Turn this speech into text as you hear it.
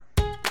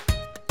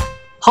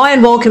Hi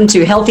and welcome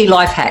to Healthy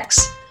Life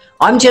Hacks.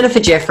 I'm Jennifer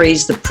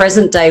Jeffries, the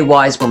present-day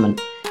wise woman,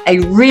 a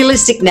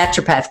realistic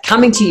naturopath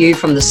coming to you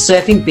from the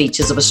surfing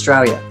beaches of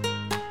Australia.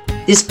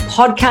 This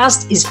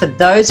podcast is for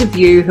those of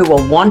you who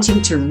are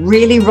wanting to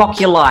really rock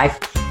your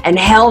life and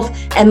health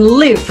and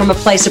live from a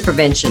place of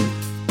prevention.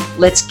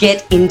 Let's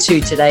get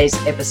into today's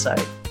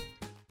episode.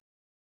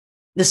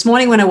 This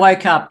morning when I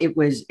woke up, it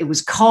was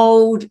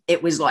cold.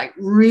 It was like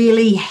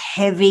really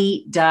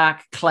heavy, dark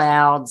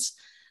clouds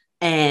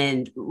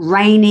and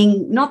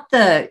raining, not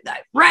the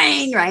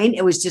rain.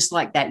 It was just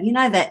like that,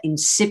 that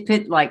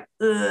insipid, like,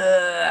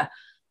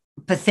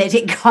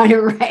 pathetic kind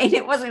of rain.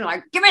 It wasn't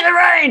like, give me the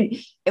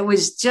rain. It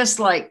was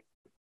just like,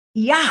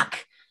 yuck.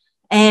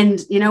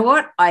 And you know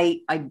what?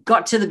 I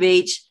got to the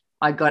beach.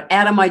 I got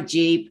out of my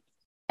Jeep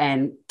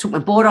and took my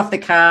board off the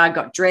car,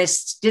 got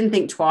dressed, didn't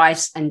think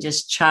twice, and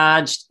just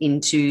charged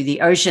into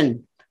the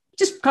ocean.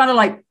 Just kind of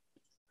like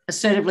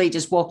assertively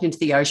just walked into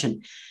the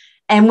ocean.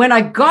 And when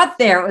I got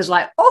there, it was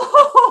like,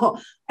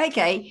 oh,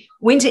 okay,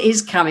 winter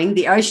is coming.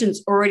 The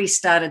ocean's already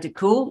started to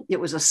cool. It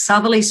was a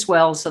southerly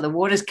swell, so the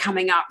water's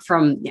coming up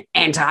from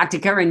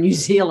Antarctica and New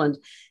Zealand.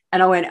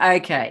 And I went,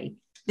 okay,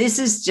 this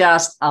is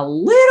just a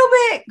little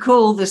bit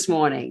cool this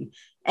morning.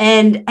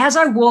 And as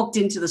I walked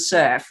into the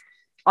surf,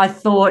 I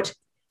thought,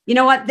 you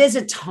know what, there's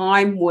a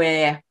time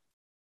where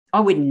I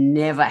would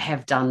never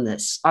have done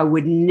this. I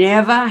would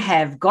never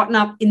have gotten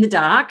up in the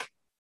dark,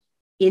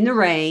 in the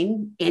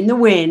rain, in the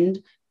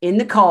wind, in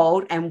the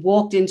cold, and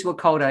walked into a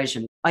cold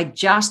ocean. I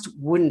just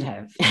wouldn't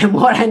have. And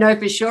what I know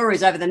for sure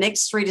is over the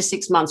next 3 to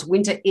 6 months,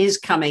 winter is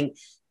coming.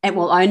 It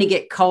will only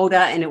get colder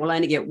and it will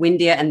only get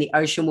windier, and the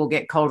ocean will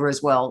get colder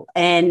as well.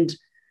 And,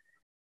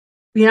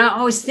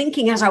 I was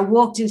thinking as I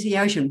walked into the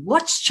ocean,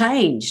 what's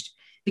changed?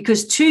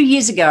 Because 2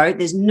 years ago,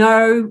 there's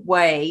no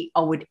way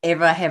I would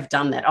ever have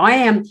done that. I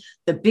am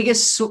the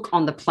biggest sook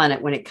on the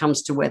planet when it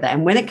comes to weather.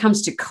 And when it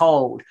comes to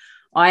cold,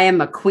 I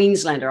am a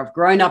Queenslander. I've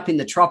grown up in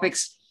the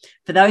tropics.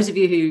 For those of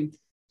you who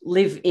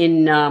live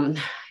in,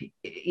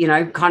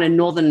 kind of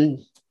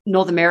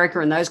North America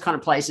and those kind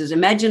of places,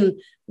 imagine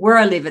where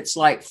I live. It's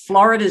like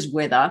Florida's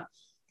weather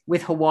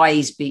with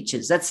Hawaii's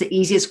beaches. That's the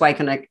easiest way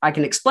I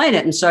can explain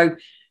it. And so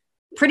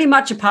pretty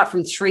much apart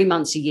from 3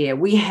 months a year,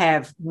 we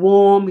have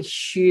warm,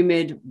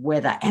 humid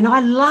weather. And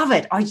I love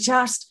it.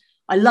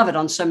 I love it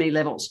on so many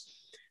levels.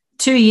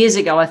 2 years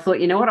ago, I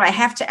thought, you know what, I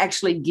have to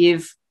actually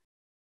give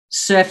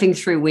surfing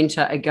through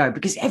winter a go,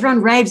 because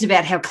everyone raves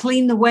about how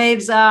clean the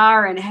waves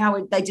are and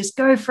how they just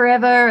go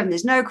forever and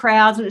there's no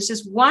crowds and it's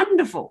just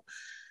wonderful.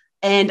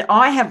 And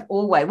I have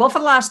always, for the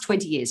last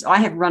 20 years, I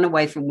have run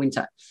away from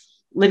winter,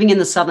 living in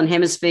the Southern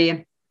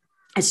Hemisphere.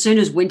 As soon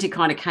as winter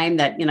kind of came,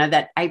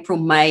 that April,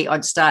 May,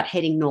 I'd start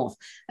heading north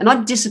and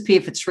I'd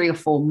disappear for 3 or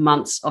 4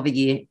 months of a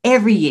year,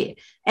 every year,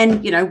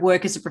 and,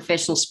 work as a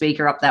professional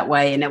speaker up that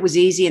way. And it was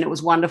easy and it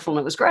was wonderful and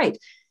it was great.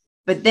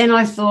 But then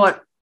I thought,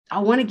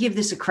 I want to give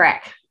this a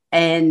crack.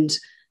 And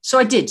so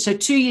I did. So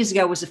 2 years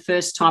ago was the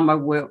first time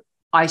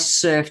I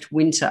surfed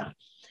winter.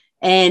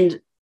 And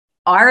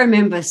I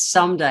remember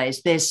some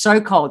days they're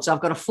so cold. So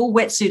I've got a full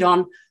wetsuit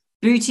on,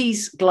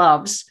 booties,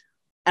 gloves.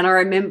 And I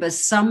remember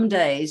some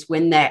days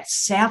when that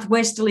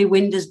southwesterly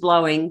wind is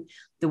blowing,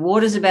 the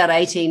water's about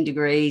 18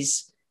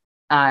 degrees.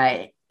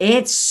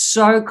 It's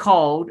so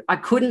cold. I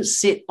couldn't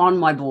sit on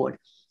my board.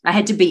 I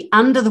had to be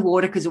under the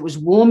water because it was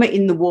warmer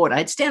in the water.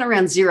 It's down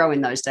around 0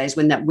 in those days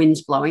when that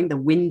wind's blowing, the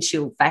wind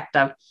chill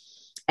factor.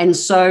 And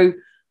so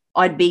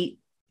I'd be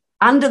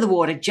under the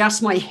water,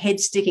 just my head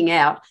sticking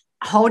out,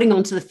 holding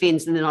onto the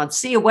fins. And then I'd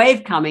see a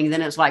wave coming.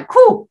 Then it's like,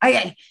 cool,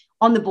 okay,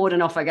 on the board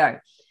and off I go.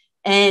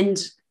 And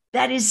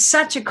that is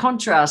such a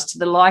contrast to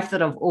the life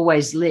that I've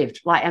always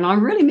lived. And I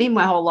really mean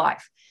my whole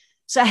life.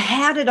 So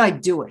how did I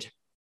do it?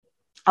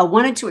 I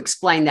wanted to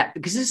explain that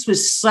because this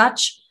was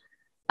such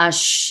a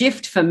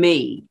shift for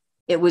me.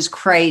 It was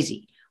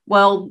crazy.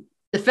 Well,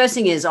 the first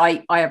thing is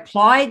I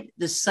applied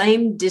the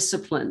same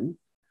discipline.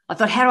 I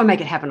thought, how do I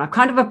make it happen? I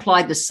kind of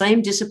applied the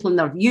same discipline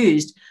that I've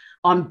used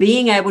on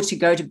being able to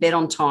go to bed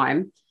on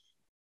time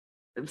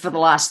for the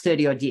last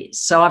 30 odd years.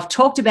 So I've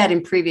talked about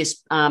in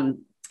previous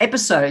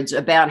episodes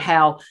about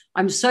how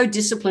I'm so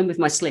disciplined with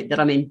my sleep that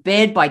I'm in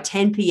bed by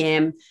 10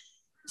 p.m.,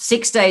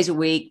 6 days a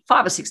week,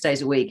 5 or 6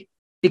 days a week,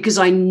 because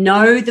I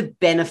know the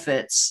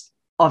benefits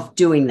of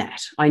doing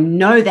that. I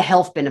know the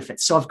health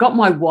benefits. So I've got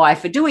my why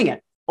for doing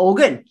it. All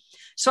good.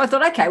 So I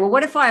thought, okay, well,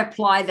 what if I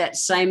apply that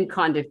same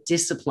kind of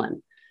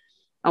discipline?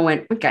 I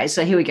went, okay,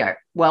 so here we go.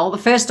 Well, the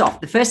first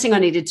thing I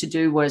needed to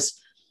do was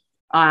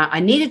I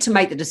needed to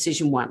make the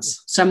decision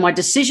once. So my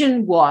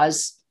decision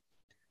was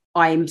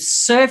I'm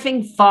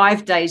surfing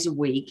 5 days a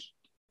week,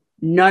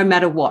 no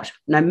matter what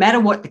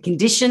the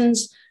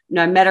conditions,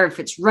 no matter if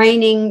it's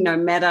raining, no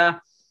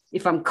matter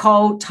if I'm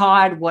cold,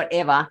 tired,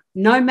 whatever,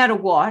 no matter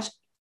what,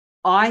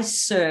 I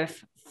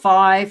surf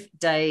 5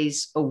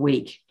 days a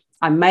week.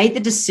 I made the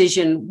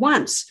decision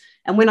once.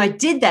 And when I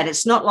did that,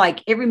 it's not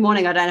like every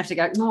morning I don't have to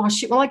go, oh,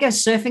 shit, will I go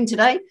surfing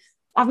today?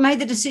 I've made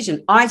the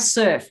decision. I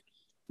surf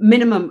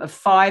minimum of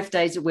 5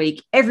 days a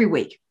week, every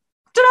week.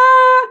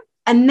 Ta-da!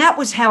 And that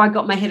was how I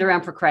got my head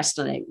around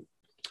procrastinating.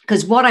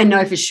 Because what I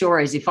know for sure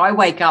is if I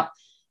wake up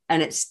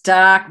and it's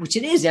dark, which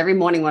it is every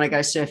morning when I go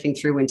surfing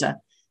through winter,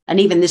 and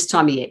even this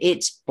time of year,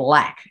 it's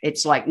black.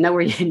 It's like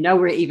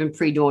nowhere even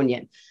pre-dawn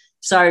yet.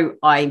 So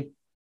I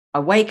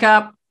wake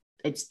up,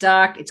 it's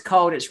dark, it's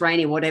cold, it's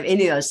rainy, whatever,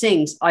 any of those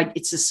things.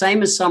 It's the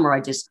same as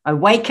summer. I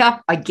wake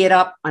up, I get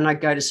up, and I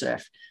go to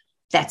surf.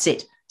 That's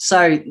it.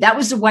 So that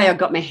was the way I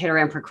got my head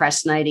around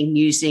procrastinating,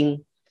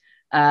 using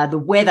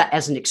the weather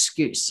as an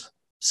excuse.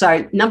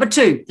 So number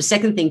 2, the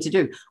second thing to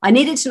do, I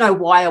needed to know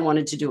why I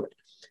wanted to do it.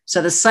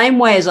 So the same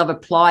way as I've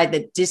applied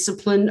the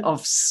discipline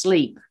of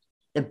sleep,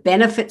 the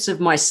benefits of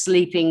my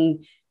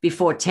sleeping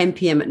before 10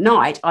 p.m. at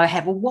night, I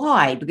have a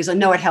why, because I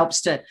know it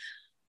helps to,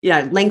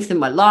 lengthen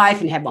my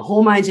life and have my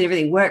hormones and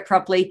everything work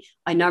properly.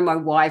 I know my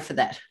why for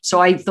that.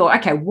 So I thought,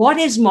 okay, what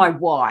is my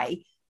why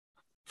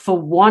for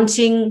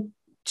wanting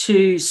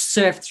to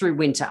surf through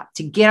winter,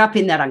 to get up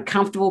in that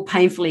uncomfortable,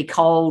 painfully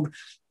cold,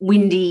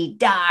 windy,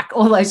 dark,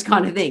 all those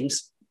kind of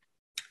things?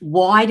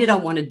 Why did I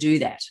want to do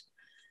that?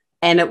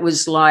 And it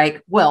was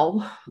like,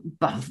 well,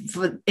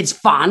 it's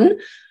fun.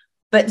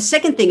 But the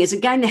second thing is,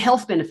 again, the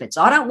health benefits.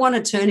 I don't want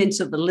to turn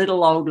into the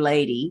little old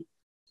lady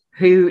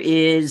who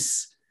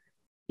is,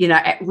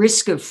 at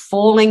risk of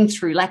falling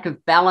through lack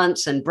of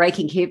balance and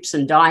breaking hips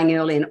and dying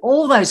early and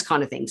all those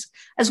kind of things,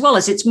 as well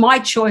as it's my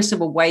choice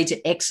of a way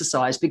to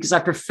exercise because I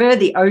prefer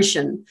the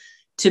ocean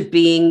to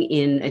being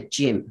in a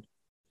gym.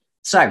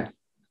 So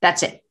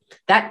that's it.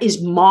 That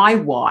is my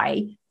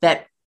why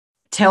that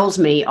tells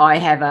me I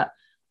have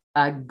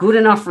a good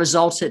enough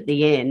result at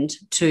the end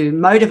to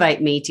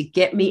motivate me to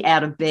get me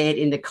out of bed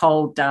in the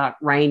cold, dark,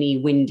 rainy,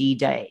 windy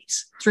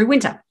days through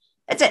winter.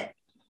 That's it.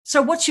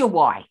 So what's your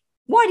why?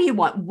 Why do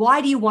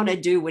you want to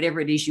do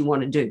whatever it is you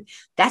want to do?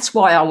 That's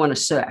why I want to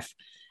surf.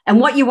 And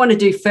what you want to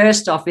do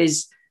first off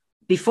is,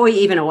 before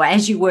you even, or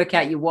as you work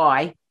out your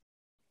why,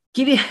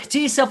 do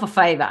yourself a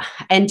favor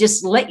and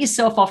just let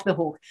yourself off the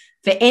hook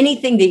for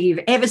anything that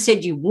you've ever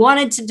said you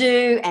wanted to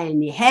do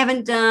and you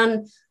haven't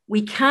done.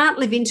 We can't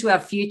live into our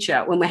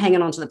future when we're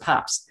hanging on to the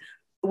past.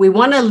 We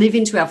want to live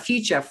into our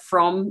future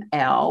from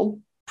our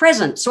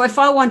present. So if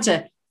I want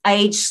to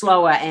age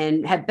slower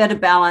and have better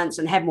balance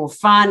and have more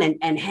fun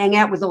and hang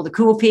out with all the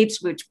cool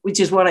peeps, which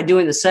is what I do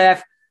in the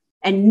surf,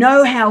 and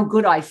know how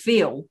good I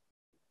feel,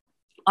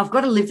 I've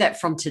got to live that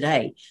from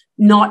today,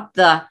 not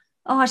the,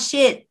 oh,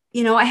 shit,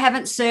 I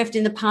haven't surfed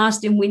in the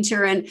past in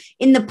winter, and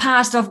in the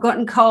past I've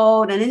gotten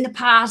cold, and in the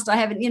past I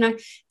haven't,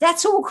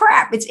 that's all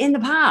crap. It's in the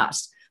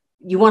past.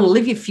 You want to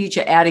live your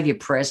future out of your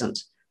present.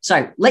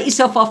 So let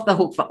yourself off the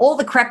hook for all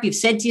the crap you've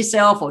said to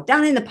yourself or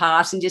done in the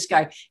past and just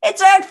go,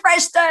 it's a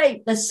fresh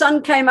day. The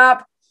sun came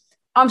up.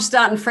 I'm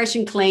starting fresh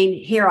and clean.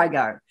 Here I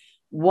go.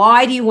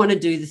 Why do you want to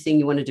do the thing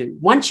you want to do?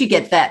 Once you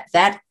get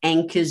that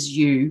anchors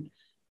you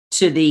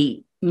to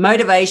the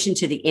motivation,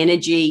 to the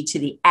energy, to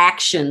the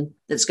action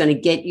that's going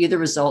to get you the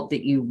result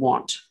that you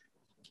want.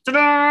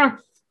 Ta-da!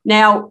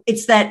 Now,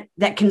 it's that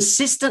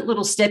consistent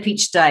little step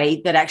each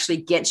day that actually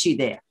gets you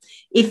there.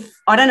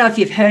 I don't know if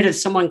you've heard of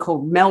someone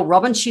called Mel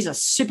Robbins. She's a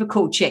super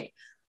cool chick.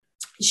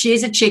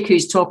 She's a chick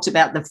who's talked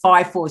about the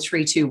 5, 4,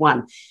 3, 2,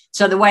 1.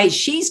 So the way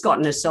she's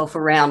gotten herself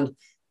around,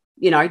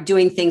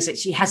 doing things that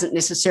she hasn't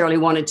necessarily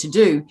wanted to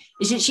do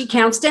is that she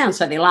counts down.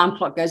 So the alarm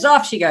clock goes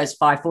off. She goes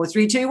 5, 4,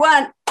 3, 2,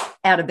 1,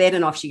 out of bed,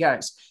 and off she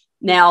goes.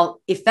 Now,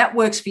 if that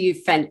works for you,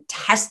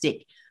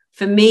 fantastic.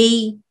 For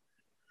me,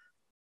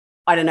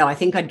 I don't know. I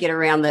think I'd get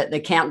around the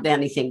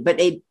countdown thing, but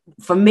it,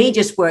 for me,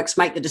 just works.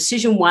 Make the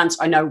decision once.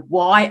 I know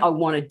why I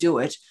want to do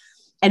it.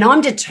 And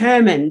I'm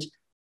determined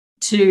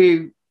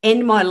to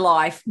end my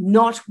life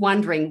not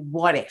wondering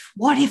what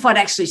if I'd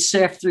actually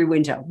surf through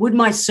winter? Would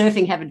my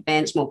surfing have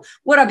advanced more?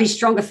 Would I be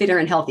stronger, fitter,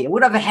 and healthier?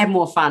 Would I have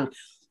more fun?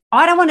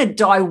 I don't want to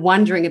die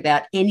wondering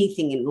about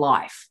anything in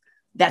life.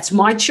 That's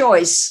my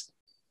choice.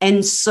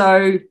 And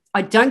so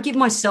I don't give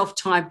myself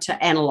time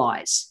to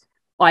analyze.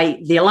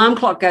 The alarm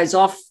clock goes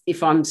off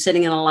if I'm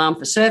setting an alarm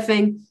for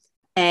surfing,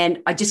 and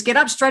I just get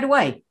up straight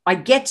away. I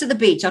get to the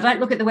beach. I don't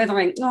look at the weather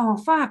and, oh,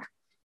 fuck,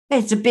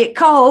 it's a bit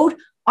cold.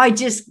 I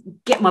just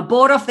get my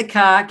board off the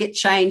car, get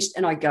changed,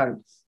 and I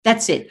go.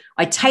 That's it.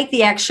 I take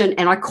the action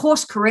and I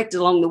course correct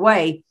along the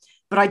way,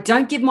 but I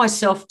don't give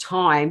myself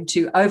time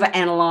to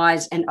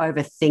overanalyze and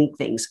overthink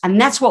things. And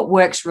that's what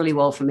works really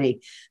well for me.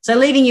 So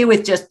leaving you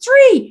with just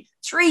three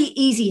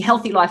easy,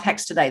 healthy life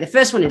hacks today. The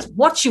first one is,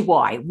 what's your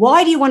why?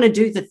 Why do you want to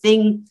do the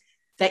thing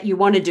that you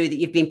want to do that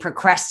you've been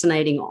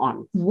procrastinating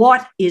on?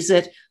 What is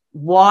it?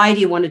 Why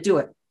do you want to do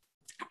it?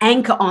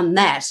 Anchor on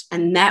that,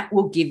 and that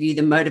will give you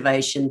the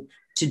motivation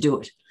to do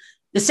it.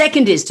 The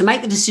second is to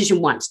make the decision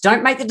once.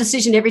 Don't make the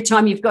decision every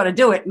time you've got to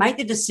do it. Make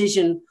the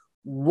decision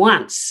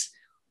once.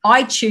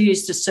 I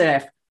choose to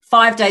surf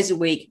 5 days a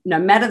week, no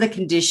matter the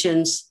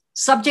conditions,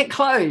 subject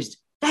closed.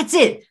 That's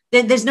it.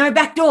 There's no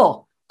back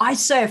door. I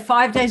surf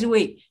 5 days a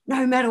week,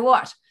 no matter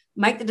what.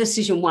 Make the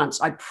decision once.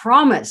 I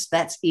promise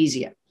that's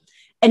easier.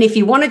 And if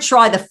you want to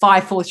try the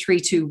 5, 4, 3,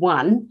 2,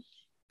 1,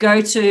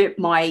 go to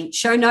my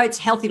show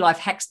notes,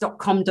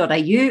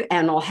 healthylifehacks.com.au,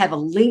 and I'll have a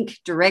link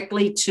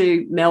directly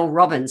to Mel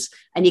Robbins,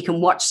 and you can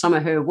watch some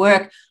of her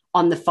work.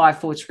 on the 5,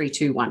 4, 3,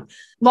 2, 1.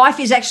 Life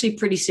is actually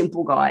pretty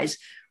simple, guys.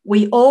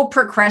 We all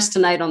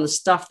procrastinate on the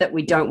stuff that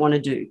we don't want to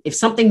do. If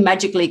something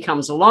magically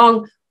comes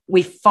along,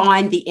 we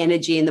find the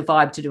energy and the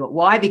vibe to do it.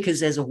 Why? Because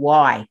there's a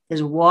why.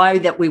 There's a why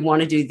that we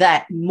want to do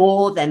that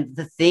more than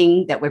the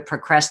thing that we're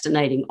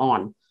procrastinating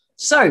on.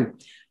 So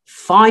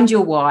find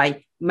your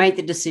why, make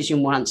the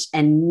decision once,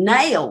 and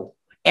nail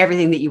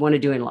everything that you want to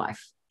do in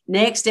life.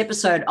 Next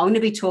episode, I'm going to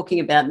be talking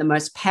about the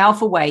most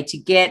powerful way to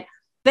get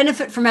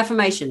benefit from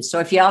affirmations. So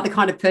if you are the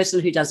kind of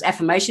person who does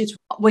affirmations,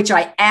 which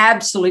I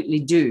absolutely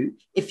do,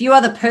 if you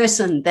are the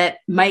person that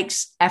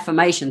makes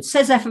affirmations,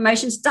 says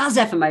affirmations, does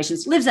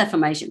affirmations, lives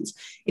affirmations,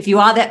 if you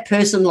are that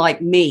person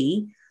like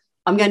me,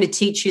 I'm going to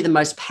teach you the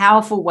most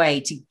powerful way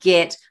to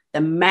get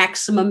the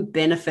maximum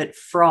benefit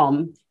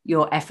from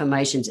your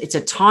affirmations. It's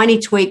a tiny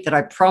tweak that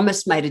I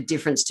promise made a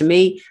difference to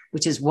me,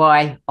 which is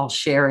why I'll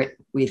share it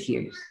with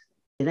you.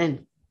 And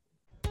then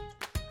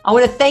I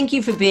want to thank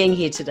you for being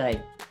here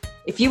today.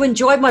 If you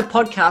enjoyed my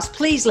podcast,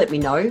 please let me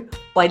know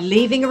by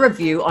leaving a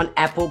review on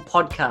Apple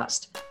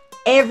Podcast.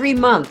 Every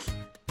month,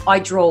 I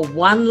draw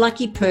one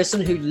lucky person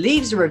who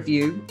leaves a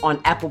review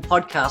on Apple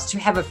Podcast to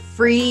have a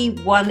free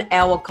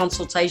 1-hour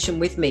consultation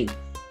with me.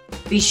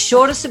 Be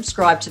sure to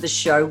subscribe to the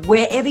show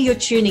wherever you're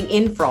tuning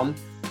in from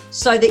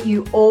so that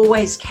you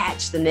always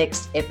catch the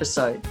next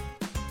episode.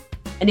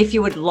 And if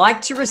you would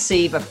like to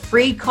receive a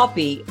free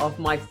copy of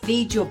my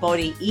Feed Your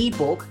Body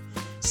ebook,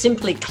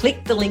 simply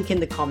click the link in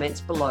the comments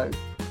below.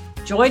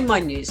 Join my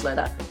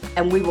newsletter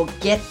and we will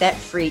get that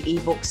free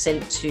ebook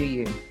sent to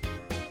you.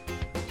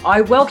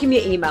 I welcome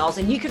your emails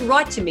and you can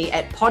write to me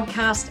at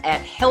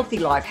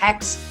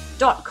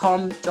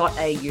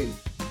podcast@healthylifehacks.com.au.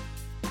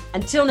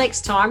 Until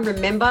next time,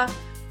 remember,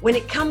 when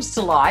it comes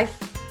to life,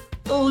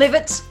 live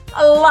it,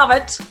 love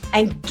it,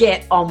 and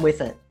get on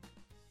with it.